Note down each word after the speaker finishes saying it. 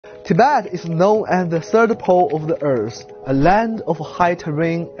Tibet is known as the third pole of the earth, a land of high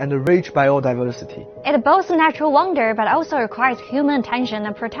terrain and rich biodiversity. It boasts natural wonder but also requires human attention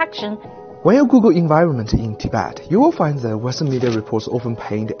and protection. When you Google environment in Tibet, you will find that Western media reports often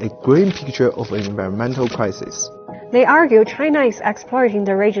paint a grim picture of an environmental crisis. They argue China is exploiting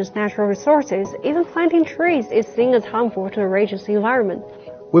the region's natural resources. Even planting trees is seen as harmful to the region's environment.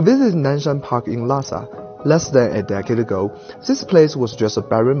 We visited Nanshan Park in Lhasa less than a decade ago. This place was just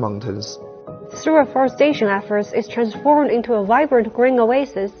barren mountains. Through afforestation efforts, it's transformed into a vibrant green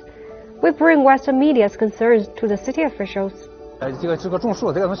oasis. We bring Western media's concerns to the city officials. 这个种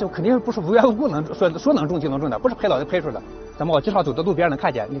树这个东西肯定不是无缘无故能说能种就能种的，不是拍脑袋拍出的。咱们经常走到路边能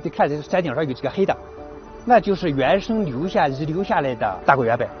看见，你得看这山顶上有几个黑的，那就是原生遗留下来的大果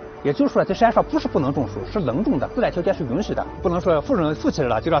园呗。也就是说，在山上不是不能种树，是能种的，自然条件是允许的，不能说富人富起来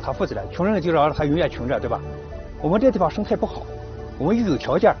了就让他富起来，穷人就让他永远穷着，对吧？我们这地方生态不好，我们又有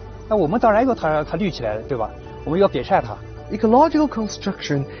条件，那我们当然要它绿起来，对吧？我们要改善它。Ecological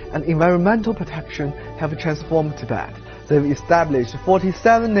construction and environmental protection have transformed Tibet. They've established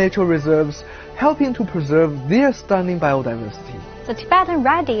 47 nature reserves, helping to preserve their stunning biodiversity. The Tibetan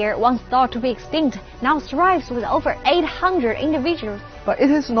red deer, once thought to be extinct, now thrives with over 800 individuals. But it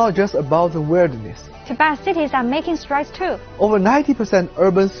is not just about the wilderness. Tibet cities are making strides too. Over 90%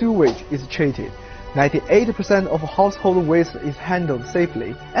 urban sewage is treated. 98% of household waste is handled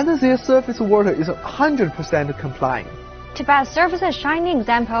safely, and their surface water is 100% compliant. Tibet serves as a shining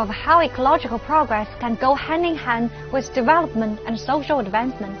example of how ecological progress can go hand in hand with development and social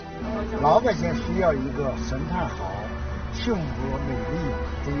advancement. 老百姓需要一个生态好、幸福美丽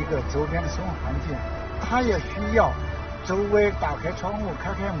的一个周边的生活环境，他也需要周围打开窗户、开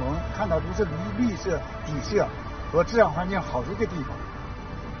门，看到都是绿色底色和自然环境好的一个地方。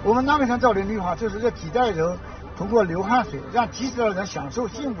我们南北山造林绿化，这是这几代人通过流汗水，让几十代人享受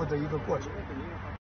幸福的一个过程。